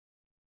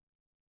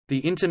The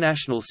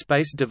International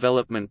Space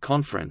Development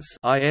Conference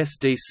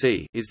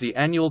 (ISDC) is the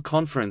annual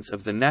conference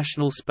of the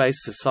National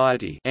Space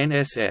Society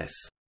 (NSS).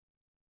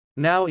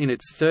 Now in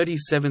its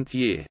 37th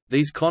year,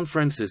 these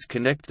conferences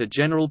connect the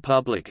general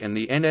public and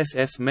the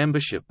NSS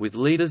membership with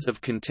leaders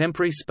of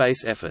contemporary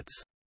space efforts.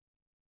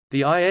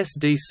 The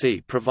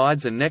ISDC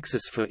provides a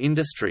nexus for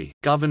industry,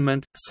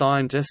 government,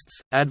 scientists,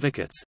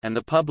 advocates, and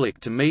the public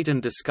to meet and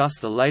discuss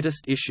the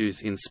latest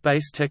issues in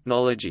space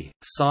technology,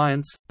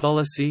 science,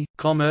 policy,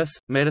 commerce,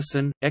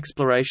 medicine,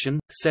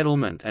 exploration,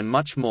 settlement and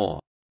much more.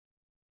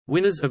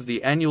 Winners of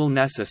the annual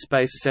NASA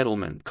Space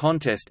Settlement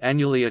Contest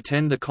annually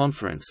attend the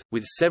conference,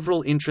 with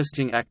several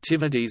interesting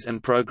activities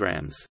and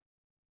programs.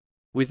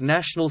 With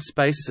National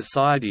Space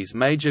Society's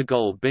major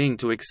goal being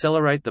to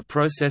accelerate the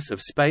process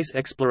of space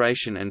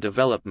exploration and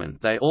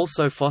development, they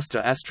also foster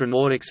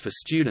astronautics for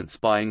students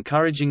by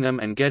encouraging them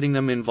and getting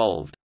them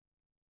involved.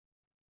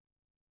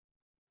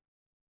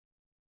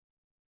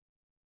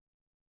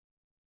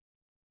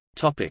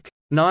 Topic: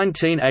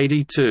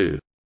 1982.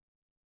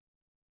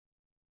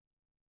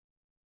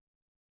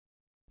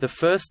 The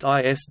first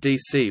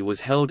ISDC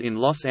was held in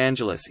Los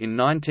Angeles in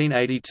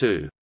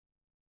 1982.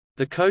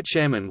 The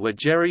co-chairmen were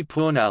Jerry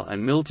Pournelle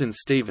and Milton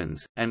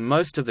Stevens, and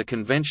most of the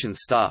convention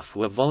staff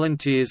were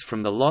volunteers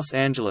from the Los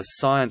Angeles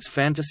Science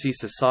Fantasy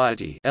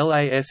Society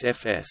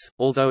 (LASFS),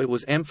 although it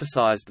was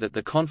emphasized that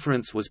the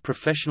conference was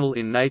professional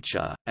in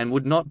nature, and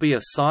would not be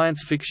a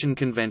science fiction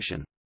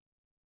convention.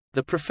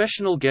 The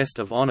professional guest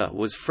of honor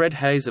was Fred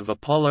Hayes of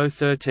Apollo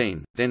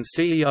 13, then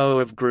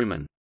CEO of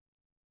Grumman.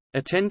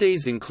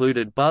 Attendees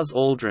included Buzz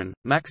Aldrin,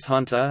 Max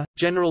Hunter,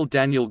 General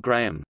Daniel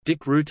Graham,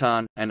 Dick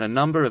Rutan, and a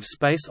number of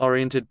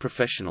space-oriented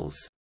professionals.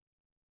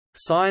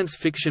 Science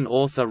fiction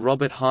author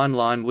Robert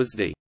Heinlein was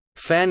the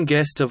fan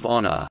guest of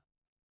honor.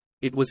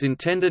 It was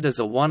intended as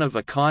a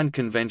one-of-a-kind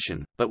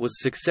convention, but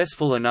was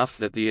successful enough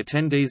that the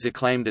attendees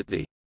acclaimed it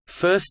the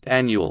first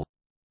annual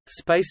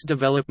Space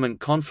Development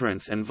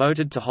Conference and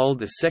voted to hold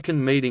the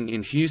second meeting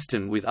in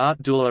Houston with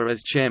Art Doula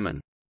as chairman.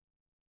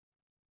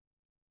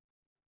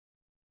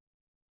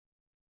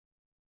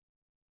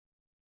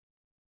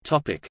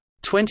 Topic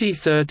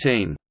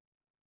 2013.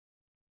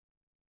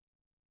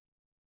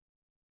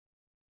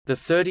 The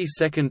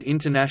 32nd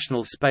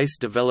International Space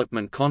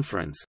Development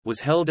Conference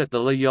was held at the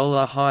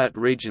Loyola Hyatt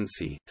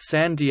Regency,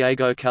 San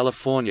Diego,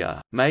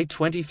 California, May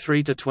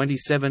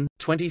 23–27,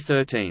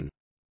 2013.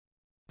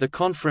 The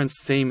conference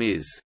theme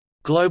is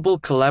Global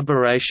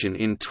Collaboration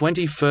in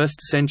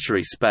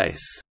 21st-Century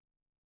Space,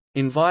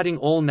 inviting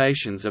all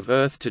nations of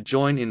Earth to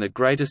join in the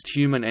greatest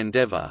human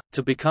endeavor,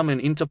 to become an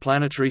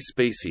interplanetary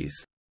species.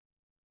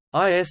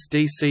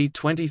 ISDC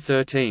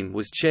 2013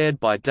 was chaired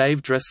by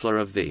Dave Dressler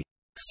of the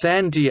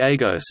San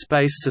Diego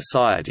Space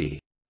Society.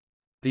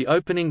 The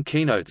opening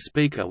keynote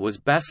speaker was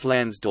Bas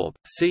Lansdorp,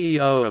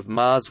 CEO of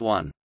Mars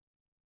One.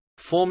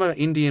 Former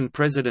Indian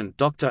President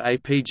Dr.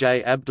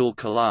 APJ Abdul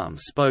Kalam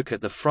spoke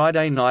at the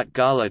Friday night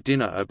gala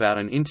dinner about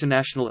an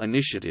international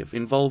initiative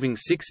involving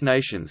 6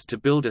 nations to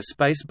build a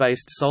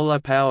space-based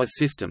solar power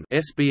system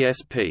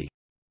 (SBSP).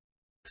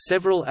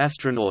 Several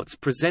astronauts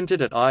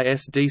presented at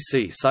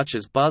ISDC such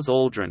as Buzz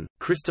Aldrin,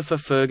 Christopher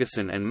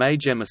Ferguson and Mae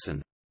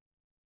Jemison.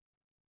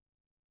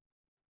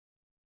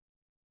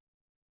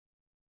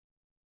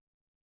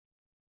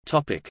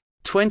 Topic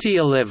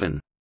 2011.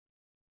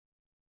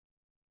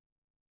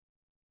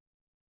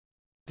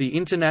 The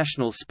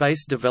International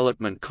Space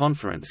Development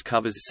Conference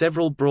covers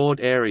several broad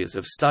areas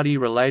of study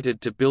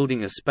related to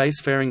building a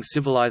spacefaring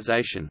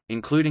civilization,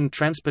 including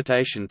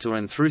transportation to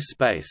and through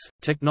space,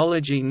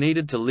 technology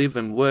needed to live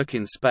and work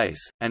in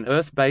space, and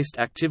Earth-based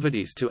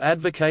activities to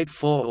advocate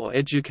for or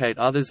educate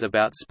others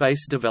about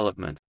space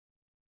development.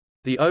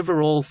 The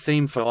overall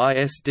theme for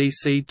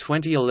ISDC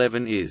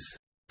 2011 is,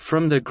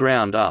 "From the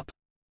Ground Up",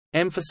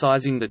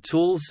 emphasizing the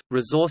tools,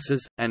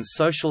 resources, and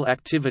social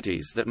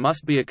activities that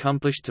must be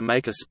accomplished to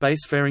make a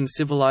spacefaring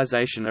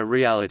civilization a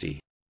reality.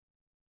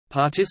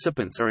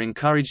 Participants are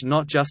encouraged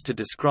not just to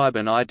describe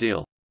an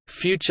ideal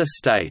future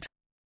state,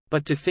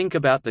 but to think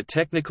about the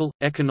technical,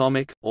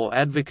 economic, or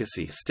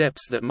advocacy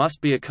steps that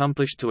must be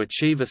accomplished to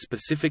achieve a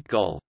specific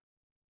goal.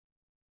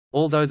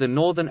 Although the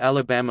northern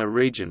Alabama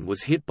region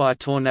was hit by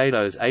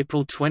tornadoes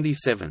April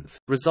 27,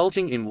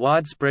 resulting in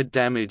widespread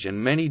damage and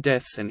many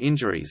deaths and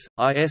injuries,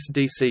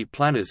 ISDC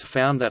planners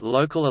found that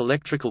local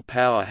electrical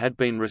power had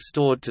been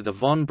restored to the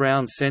Von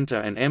Braun Center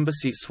and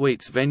Embassy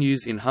Suites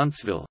venues in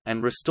Huntsville,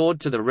 and restored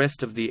to the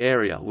rest of the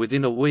area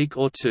within a week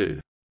or two.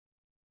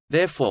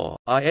 Therefore,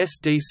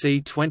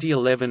 ISDC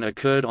 2011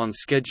 occurred on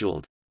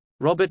schedule.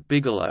 Robert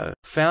Bigelow,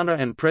 founder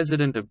and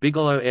president of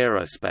Bigelow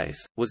Aerospace,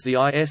 was the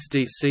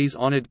ISDC's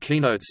honored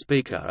keynote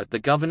speaker at the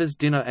Governor's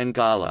Dinner and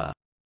Gala.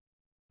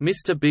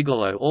 Mr.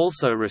 Bigelow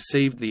also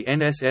received the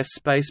NSS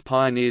Space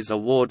Pioneers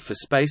Award for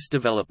Space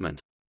Development.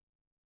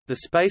 The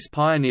Space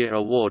Pioneer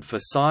Award for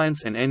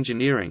Science and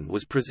Engineering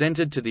was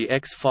presented to the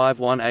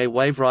X-51A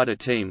Waverider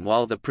team,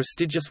 while the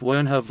prestigious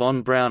Wernher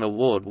von Braun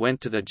Award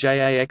went to the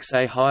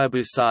JAXA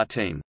Hayabusa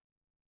team.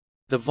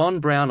 The Von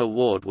Braun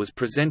Award was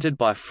presented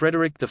by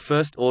Frederick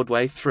I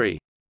Ordway III.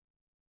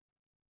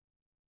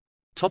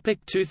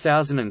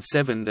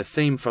 2007. The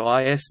theme for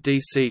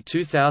ISDC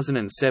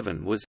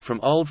 2007 was From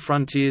Old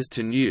Frontiers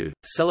to New,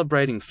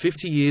 celebrating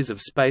 50 years of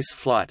space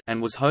flight,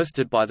 and was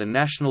hosted by the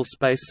National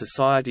Space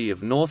Society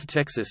of North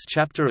Texas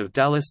chapter of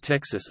Dallas,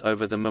 Texas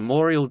over the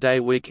Memorial Day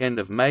weekend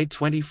of May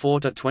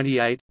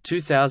 24–28,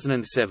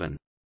 2007.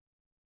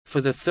 For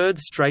the third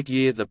straight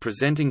year, the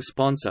presenting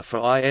sponsor for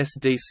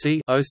ISDC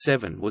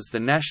 07 was the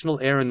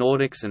National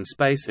Aeronautics and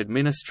Space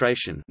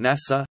Administration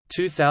 (NASA).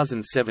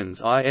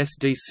 2007's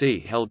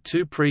ISDC held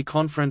two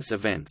pre-conference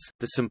events: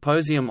 the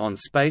Symposium on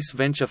Space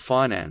Venture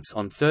Finance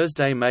on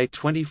Thursday, May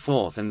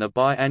 24, and the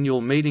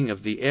biannual meeting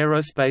of the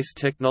Aerospace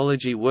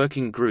Technology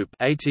Working Group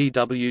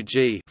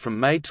 (ATWG) from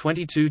May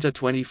 22 to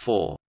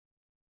 24.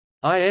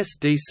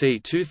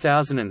 ISDC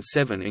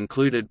 2007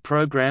 included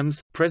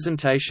programs,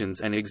 presentations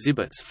and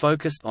exhibits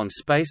focused on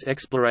space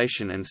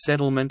exploration and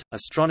settlement,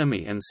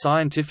 astronomy and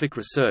scientific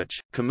research,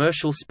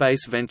 commercial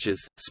space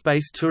ventures,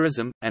 space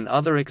tourism, and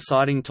other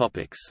exciting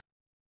topics.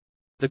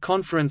 The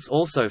conference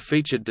also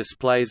featured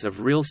displays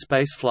of real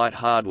spaceflight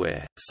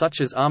hardware,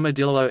 such as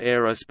Armadillo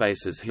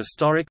Aerospace's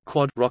historic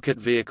quad rocket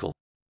vehicle.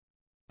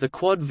 The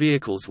quad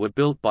vehicles were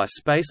built by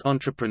space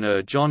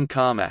entrepreneur John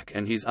Carmack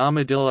and his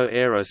Armadillo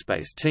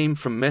Aerospace team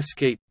from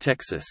Mesquite,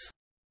 Texas.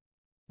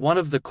 One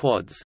of the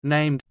quads,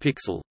 named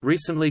Pixel,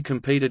 recently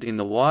competed in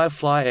the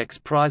Wirefly X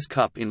Prize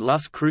Cup in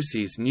Las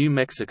Cruces, New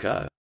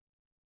Mexico.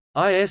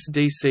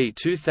 ISDC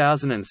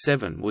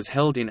 2007 was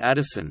held in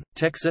Addison,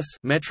 Texas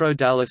Metro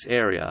Dallas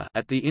area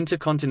at the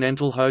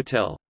Intercontinental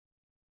Hotel.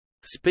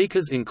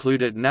 Speakers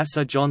included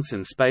NASA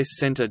Johnson Space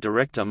Center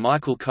Director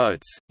Michael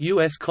Coates,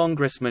 U.S.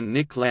 Congressman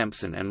Nick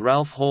Lampson and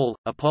Ralph Hall,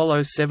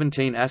 Apollo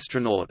 17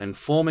 astronaut and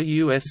former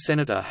U.S.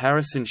 Senator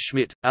Harrison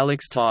Schmitt,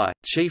 Alex Tye,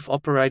 Chief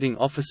Operating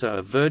Officer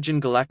of Virgin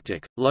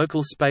Galactic,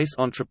 local space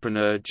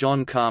entrepreneur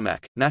John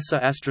Carmack,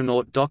 NASA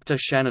astronaut Dr.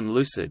 Shannon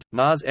Lucid,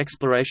 Mars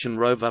Exploration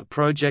Rover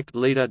project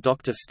leader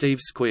Dr. Steve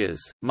Squeers,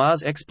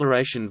 Mars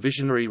exploration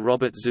visionary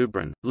Robert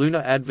Zubrin,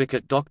 lunar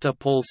advocate Dr.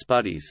 Paul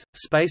Spuddies,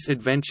 Space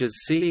Adventures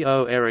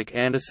CEO Eric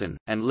Anderson,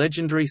 and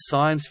legendary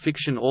science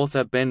fiction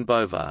author Ben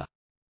Bova.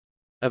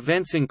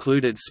 Events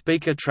included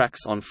speaker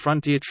tracks on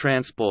frontier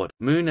transport,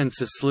 Moon and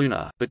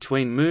Cisluna,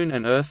 between Moon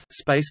and Earth,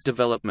 space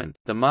development,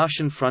 the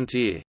Martian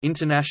frontier,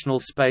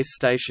 International Space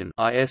Station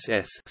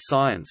 (ISS),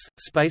 science,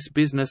 space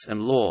business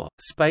and law,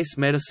 space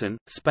medicine,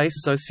 space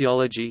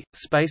sociology,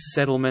 space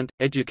settlement,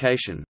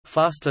 education,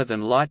 faster than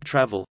light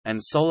travel,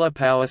 and solar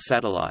power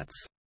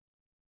satellites.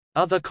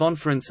 Other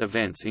conference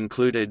events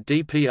included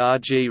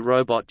DPRG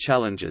Robot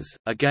Challenges,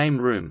 a game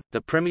room,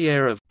 the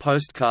premiere of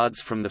Postcards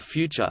from the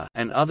Future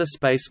and other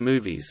space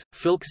movies,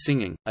 Filk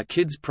Singing, a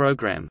kids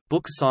program,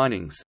 book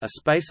signings, a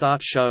space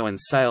art show and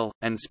sale,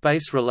 and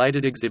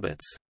space-related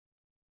exhibits.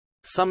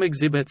 Some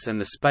exhibits and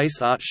the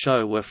space art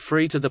show were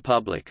free to the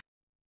public.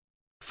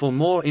 For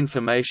more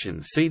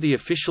information, see the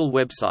official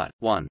website.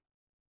 1.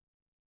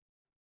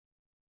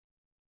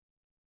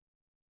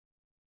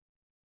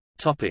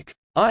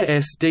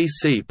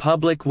 ISDC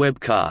public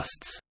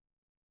webcasts.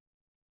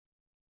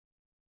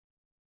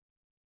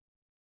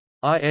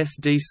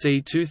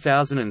 ISDC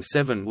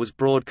 2007 was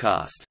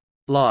broadcast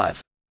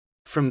live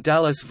from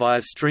Dallas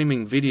via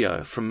streaming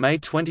video from May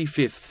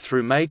 25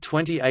 through May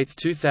 28,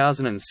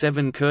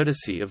 2007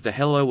 courtesy of the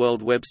Hello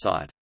World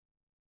website.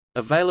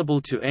 Available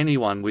to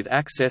anyone with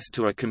access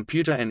to a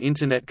computer and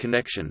Internet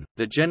connection,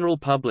 the general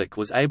public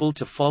was able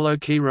to follow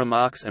key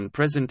remarks and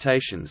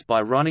presentations by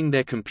running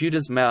their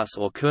computer's mouse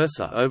or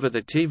cursor over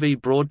the TV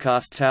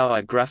broadcast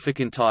tower graphic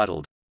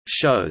entitled,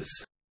 "Shows",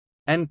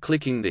 and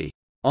clicking the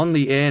 "On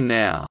the Air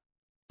Now"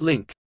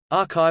 link.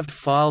 Archived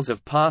files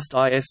of past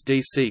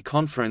ISDC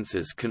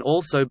conferences can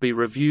also be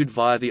reviewed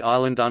via the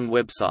Islandun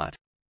website.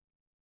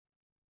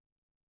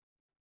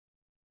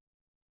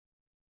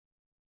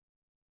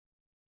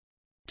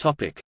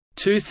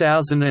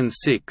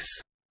 2006.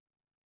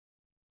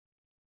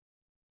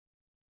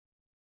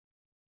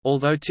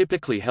 Although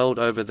typically held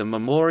over the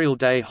Memorial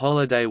Day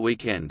holiday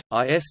weekend,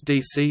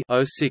 ISDC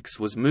 06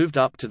 was moved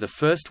up to the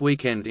first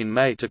weekend in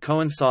May to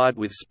coincide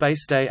with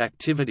Space Day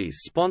activities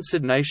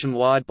sponsored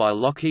nationwide by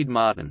Lockheed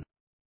Martin.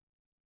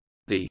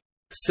 The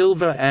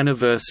Silver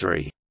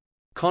Anniversary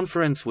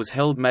conference was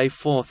held May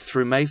 4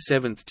 through May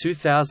 7,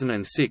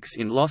 2006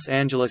 in Los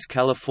Angeles,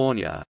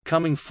 California,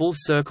 coming full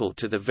circle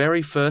to the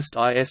very first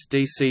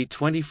ISDC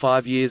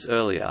 25 years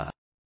earlier.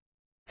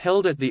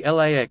 Held at the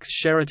LAX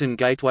Sheraton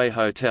Gateway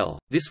Hotel,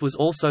 this was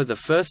also the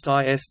first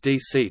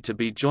ISDC to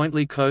be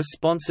jointly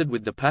co-sponsored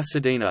with the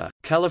Pasadena,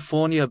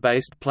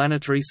 California-based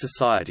Planetary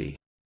Society.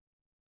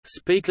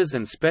 Speakers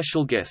and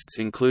special guests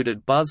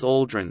included Buzz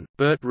Aldrin,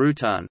 Burt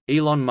Rutan,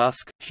 Elon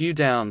Musk, Hugh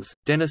Downs,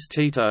 Dennis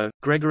Tito,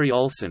 Gregory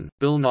Olson,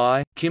 Bill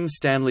Nye, Kim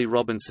Stanley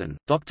Robinson,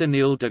 Dr.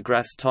 Neil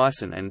deGrasse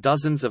Tyson and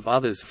dozens of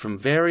others from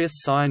various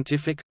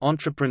scientific,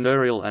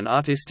 entrepreneurial and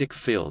artistic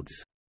fields.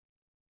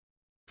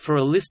 For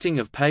a listing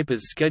of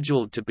papers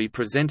scheduled to be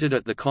presented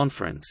at the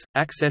conference,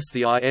 access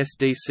the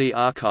ISDC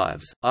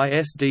archives,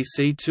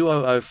 ISDC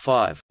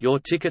 2005, Your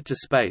Ticket to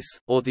Space,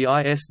 or the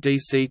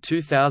ISDC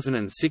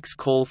 2006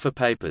 Call for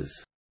Papers.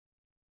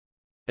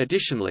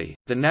 Additionally,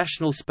 the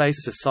National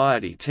Space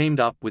Society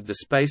teamed up with the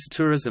Space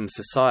Tourism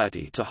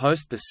Society to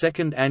host the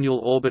second annual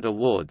Orbit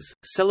Awards,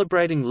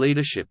 celebrating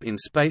leadership in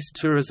space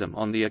tourism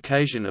on the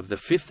occasion of the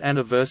 5th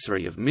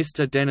anniversary of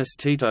Mr. Dennis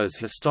Tito's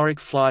historic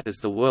flight as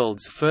the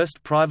world's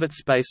first private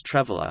space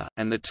traveler,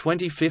 and the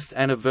 25th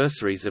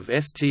anniversaries of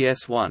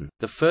STS-1,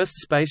 the first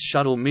Space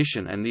Shuttle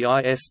mission, and the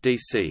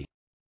ISDC.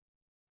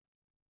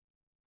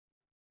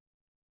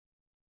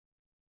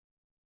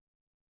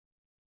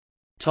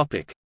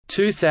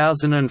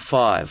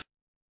 2005.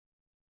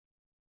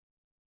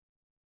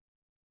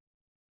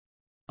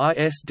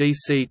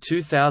 ISDC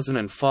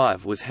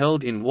 2005 was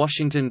held in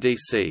Washington,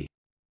 D.C.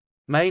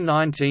 May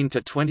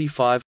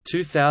 19–25,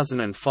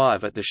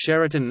 2005 at the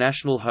Sheraton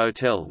National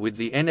Hotel, with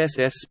the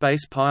NSS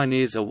Space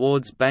Pioneers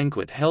Awards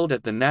banquet held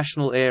at the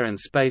National Air and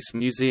Space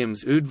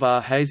Museum's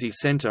Udvar Hazy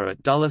Center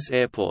at Dulles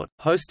Airport,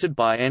 hosted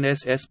by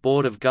NSS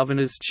Board of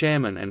Governors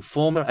Chairman and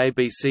former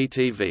ABC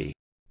TV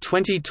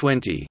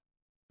 2020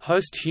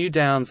 host Hugh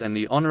Downs and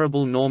the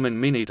Honourable Norman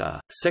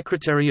Mineta,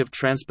 Secretary of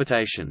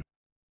Transportation.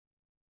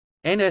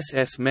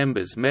 NSS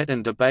members met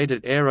and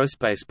debated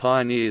aerospace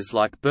pioneers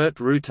like Burt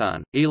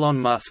Rutan, Elon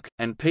Musk,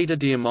 and Peter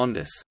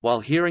Diamandis,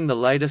 while hearing the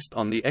latest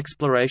on the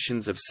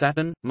explorations of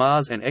Saturn,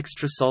 Mars and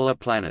extrasolar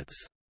planets.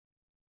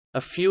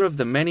 A few of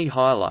the many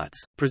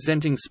highlights,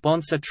 presenting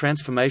sponsor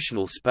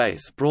Transformational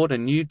Space brought a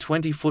new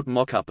 20-foot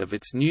mock-up of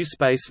its new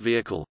space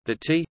vehicle, the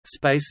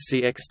T-Space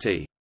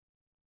CXT.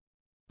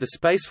 The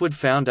Spacewood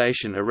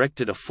Foundation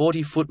erected a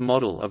 40-foot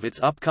model of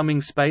its upcoming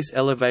space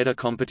elevator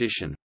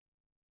competition.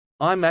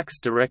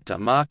 IMAX director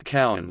Mark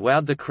Cowan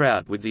wowed the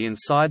crowd with the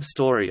inside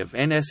story of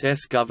NSS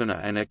Governor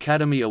and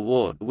Academy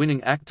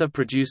Award-winning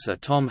actor-producer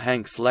Tom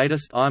Hanks'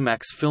 latest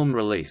IMAX film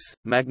release,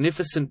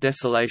 Magnificent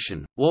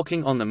Desolation,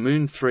 Walking on the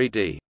Moon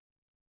 3D.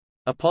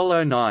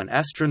 Apollo 9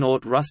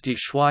 astronaut Rusty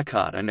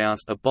Schweickart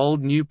announced a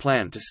bold new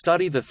plan to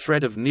study the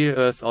threat of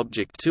near-Earth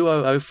object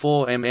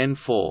 2004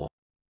 MN4.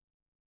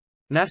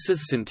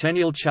 NASA's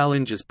Centennial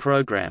Challenges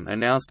program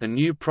announced a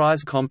new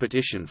prize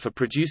competition for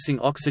producing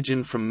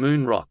oxygen from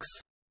moon rocks.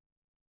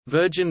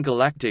 Virgin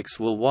Galactic's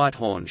Will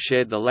Whitehorn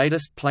shared the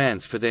latest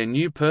plans for their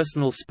new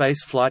personal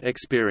spaceflight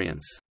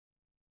experience.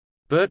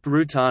 Burt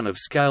Rutan of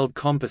Scaled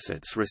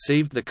Composites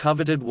received the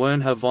coveted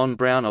Wernher von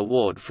Braun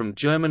Award from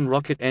German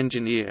rocket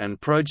engineer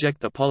and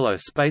Project Apollo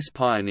space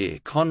pioneer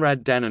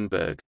Konrad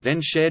Dannenberg,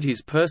 then shared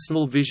his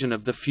personal vision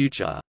of the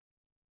future.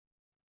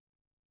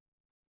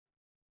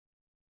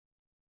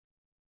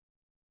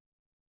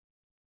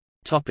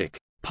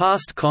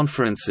 Past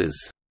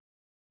conferences.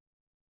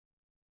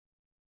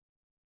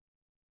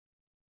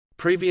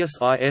 Previous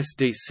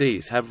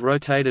ISDCs have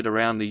rotated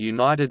around the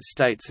United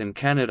States and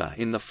Canada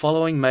in the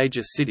following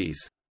major cities: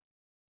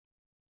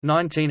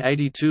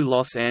 1982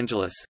 Los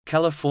Angeles,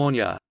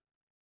 California,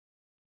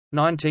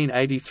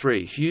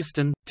 1983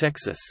 Houston,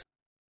 Texas,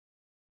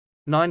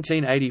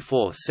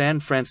 1984 San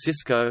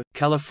Francisco,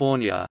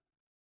 California,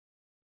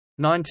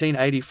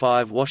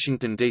 1985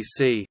 Washington,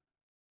 D.C.,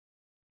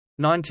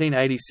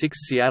 1986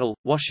 Seattle,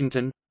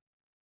 Washington,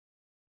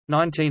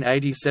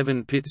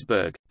 1987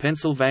 Pittsburgh,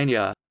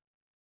 Pennsylvania,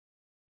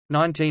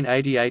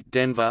 1988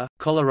 Denver,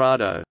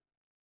 Colorado,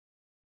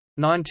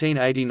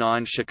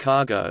 1989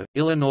 Chicago,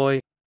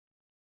 Illinois,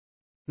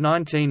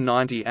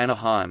 1990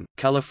 Anaheim,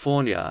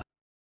 California,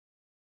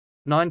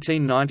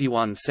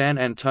 1991 San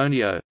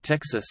Antonio,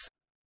 Texas,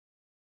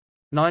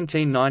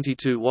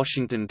 1992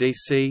 Washington,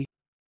 D.C.,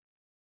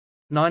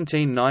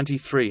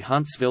 1993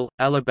 Huntsville,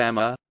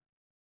 Alabama,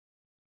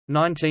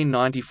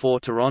 1994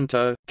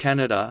 Toronto,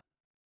 Canada,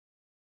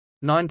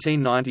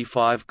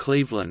 1995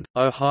 Cleveland,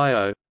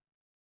 Ohio,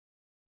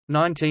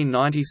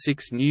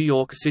 1996 New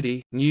York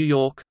City, New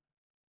York,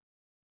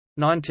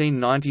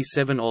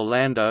 1997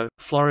 Orlando,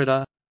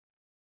 Florida,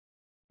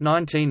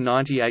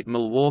 1998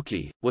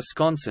 Milwaukee,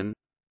 Wisconsin,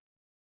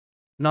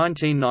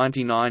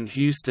 1999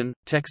 Houston,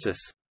 Texas,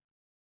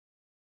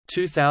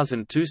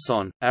 2000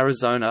 Tucson,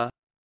 Arizona,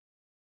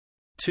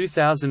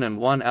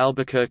 2001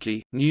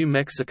 Albuquerque, New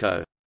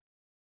Mexico,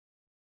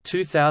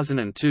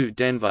 2002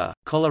 Denver,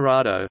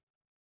 Colorado,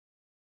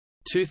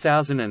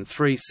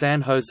 2003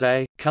 San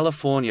Jose,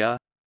 California,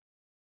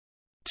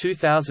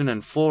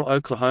 2004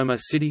 Oklahoma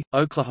City,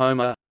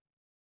 Oklahoma,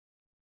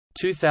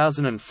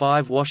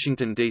 2005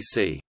 Washington,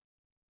 D.C.,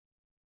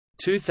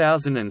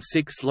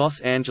 2006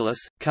 Los Angeles,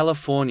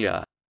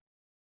 California,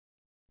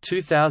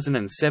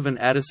 2007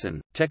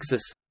 Addison,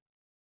 Texas,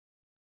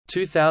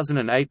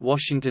 2008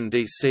 Washington,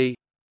 D.C.,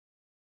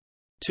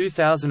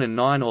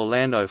 2009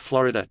 Orlando,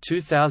 Florida.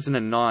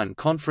 2009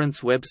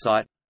 conference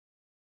website,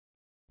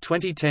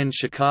 2010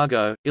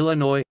 Chicago,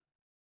 Illinois,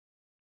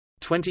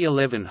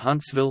 2011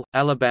 Huntsville,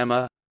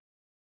 Alabama,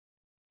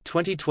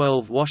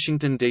 2012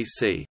 Washington,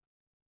 D.C.,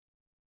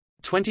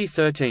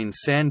 2013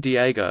 San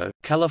Diego,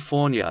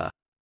 California,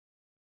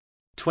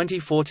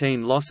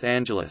 2014 Los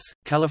Angeles,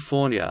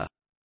 California,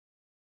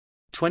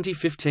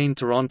 2015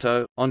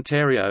 Toronto,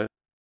 Ontario,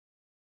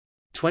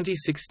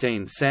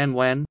 2016 San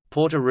Juan,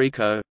 Puerto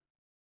Rico,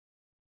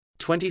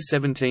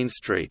 2017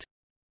 St.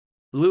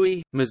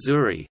 Louis,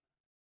 Missouri,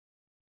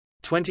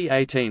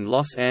 2018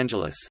 Los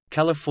Angeles,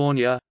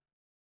 California.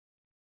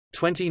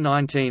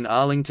 2019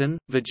 Arlington,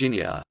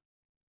 Virginia.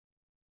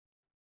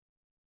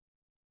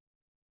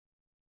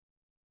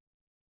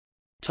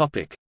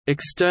 Topic: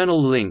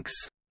 External links.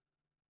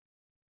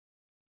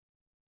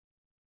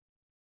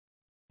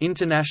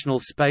 International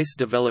Space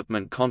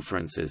Development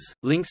Conferences,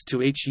 links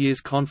to each year's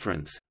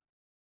conference.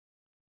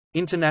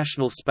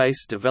 International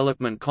Space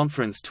Development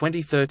Conference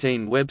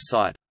 2013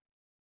 website.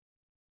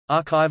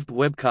 Archived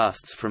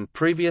webcasts from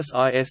previous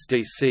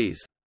ISDCs.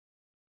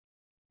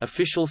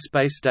 Official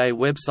Space Day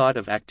website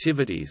of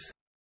activities.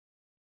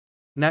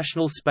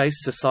 National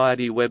Space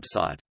Society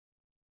website.